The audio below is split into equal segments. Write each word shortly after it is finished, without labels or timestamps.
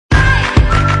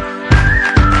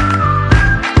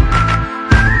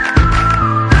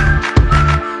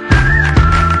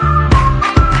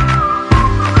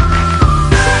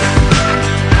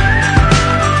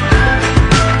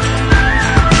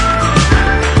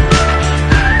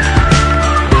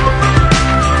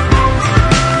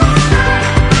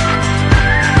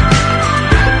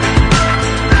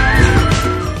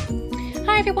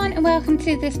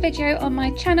video on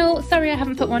my channel. Sorry I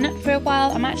haven't put one up for a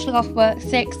while. I'm actually off work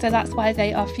sick, so that's why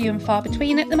they are few and far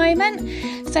between at the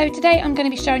moment. So today I'm going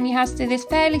to be showing you how to do this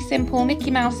fairly simple Mickey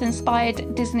Mouse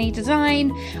inspired Disney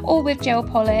design, all with gel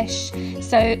polish.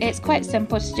 So it's quite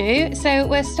simple to do. So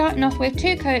we're starting off with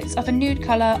 2 coats of a nude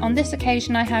colour. On this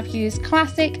occasion I have used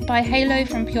Classic by Halo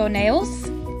from Pure Nails.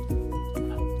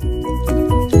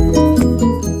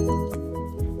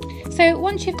 So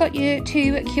once you've got your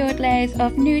 2 cured layers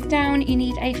of nude down, you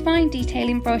need a fine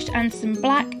detailing brush and some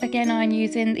black. Again, I'm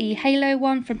using the Halo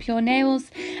one from Pure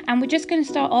Nails, and we're just going to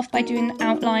start off by doing the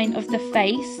outline of the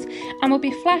face, and we'll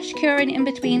be flash curing in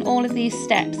between all of these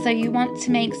steps. So you want to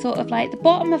make sort of like the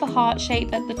bottom of a heart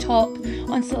shape at the top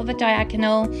on sort of a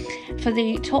diagonal for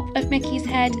the top of Mickey's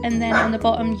head, and then on the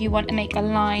bottom you want to make a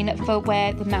line for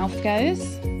where the mouth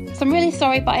goes. So I'm really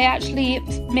sorry, but I actually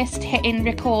missed hitting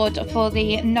record for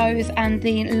the nose and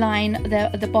the line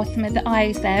at the bottom of the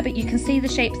eyes there, but you can see the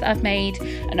shapes that I've made: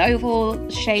 an oval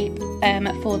shape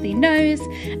for the nose,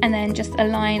 and then just a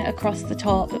line across the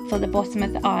top for the bottom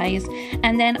of the eyes,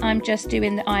 and then I'm just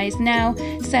doing the eyes now.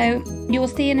 So you'll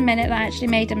see in a minute that I actually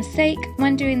made a mistake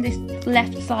when doing this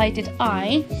left-sided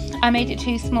eye. I made it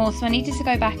too small, so I needed to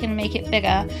go back and make it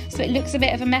bigger, so it looks a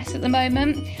bit of a mess at the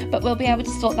moment, but we'll be able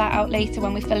to sort that out later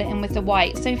when we fill it in with the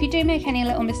white. So if you do make any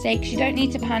little mistakes, you don't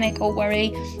need to panic or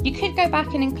worry. You could go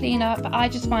back in and clean up, but I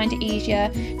just find it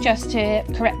easier just to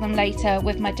correct them later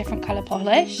with my different colour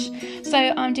polish. So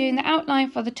I'm doing the outline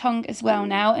for the tongue as well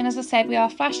now, and as I said, we are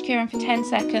flash curing for 10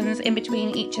 seconds in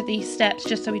between each of these steps,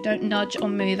 just so we don't nudge or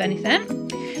move anything.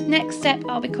 Next step,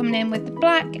 I'll be coming in with the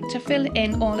black to fill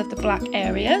in all of the black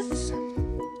areas.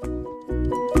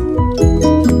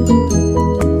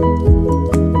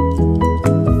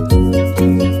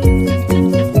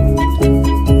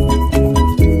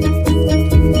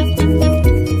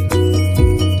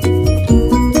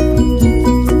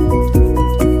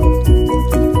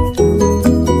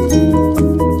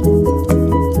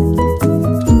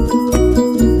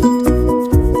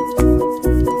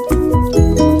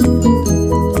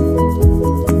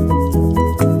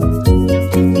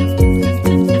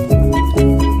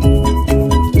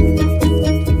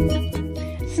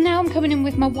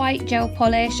 My white gel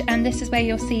polish, and this is where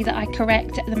you'll see that I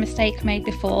correct the mistake I made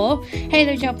before.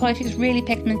 Halo gel polish is really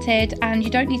pigmented and you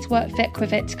don't need to work thick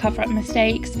with it to cover up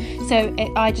mistakes, so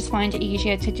I just find it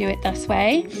easier to do it this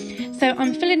way. So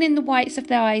I'm filling in the whites of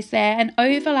the eyes there and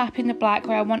overlapping the black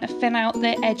where I want to thin out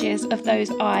the edges of those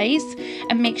eyes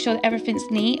and make sure that everything's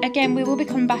neat. Again, we will be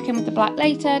coming back in with the black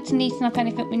later to neaten up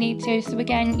anything we need to, so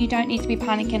again, you don't need to be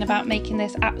panicking about making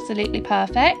this absolutely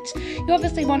perfect. You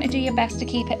obviously want to do your best to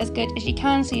keep it as good as you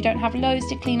can, so you don't have loads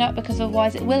to clean up, because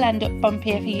otherwise it will end up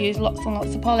bumpy if you use lots and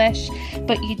lots of polish,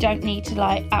 but you don't need to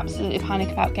like absolutely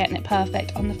panic about getting it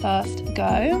perfect on the first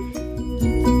go.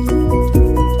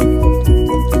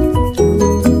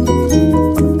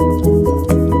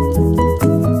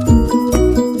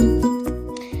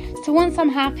 Once I'm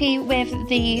happy with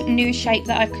the new shape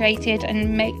that I've created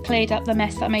and cleared up the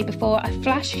mess that I made before, I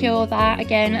flash cure that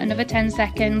again another 10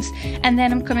 seconds, and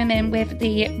then I'm coming in with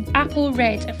the apple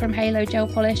red from Halo gel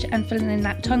polish and filling in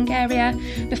that tongue area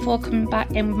before coming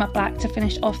back in with my black to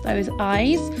finish off those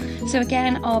eyes. So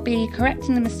again, I'll be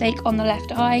correcting the mistake on the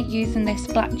left eye using this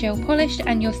black gel polish,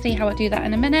 and you'll see how I do that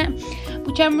in a minute.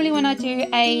 But generally when I do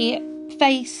a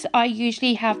face, I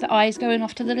usually have the eyes going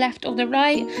off to the left or the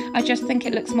right. I just think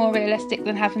it looks more realistic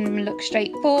than having them look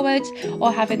straight forward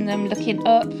or having them looking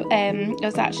up. It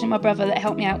was actually my brother that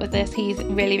helped me out with this. He's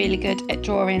really good at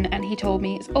drawing, and he told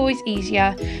me it's always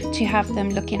easier to have them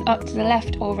looking up to the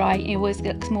left or right. It always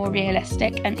looks more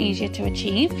realistic and easier to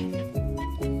achieve.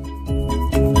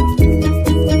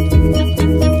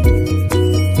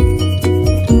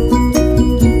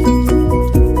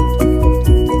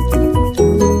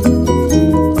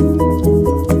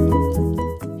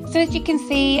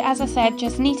 As I said,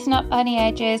 just neaten up any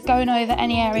edges, going over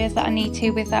any areas that I need to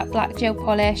with that black gel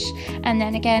polish, and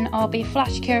then again I'll be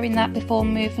flash curing that before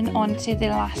moving on to the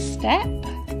last step.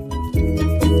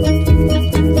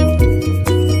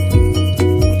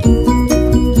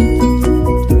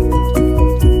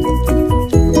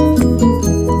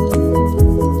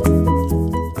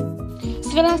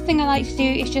 Like to do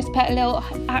is just put a little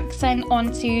accent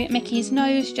onto Mickey's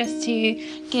nose just to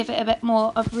give it a bit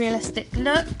more of a realistic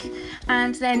look,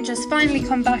 and then just finally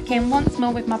come back in once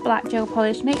more with my black gel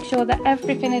polish, make sure that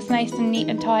everything is nice and neat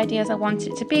and tidy as I want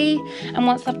it to be, and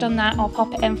once I've done that I'll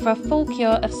pop it in for a full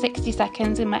cure of 60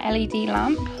 seconds in my LED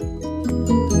lamp.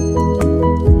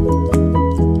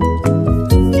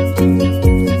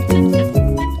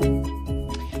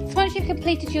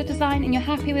 completed your design and you're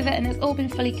happy with it and it's all been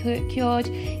fully cured,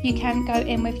 you can go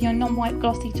in with your non-wipe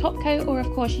glossy top coat, or of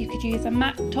course you could use a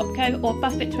matte top coat or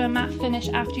buff it to a matte finish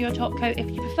after your top coat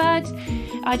if you preferred.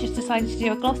 I just decided to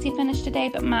do a glossy finish today,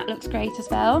 but matte looks great as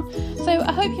well. So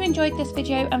I hope you enjoyed this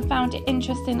video and found it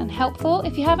interesting and helpful.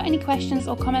 If you have any questions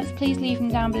or comments, please leave them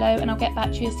down below and I'll get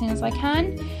back to you as soon as I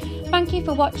can. Thank you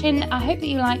for watching. I hope that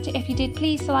you liked it. If you did,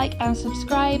 please like and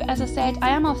subscribe. As I said, I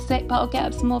am off sick, but I'll get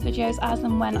up some more videos as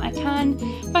and when I can.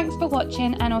 Thanks for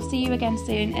watching, and I'll see you again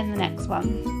soon in the next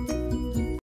one.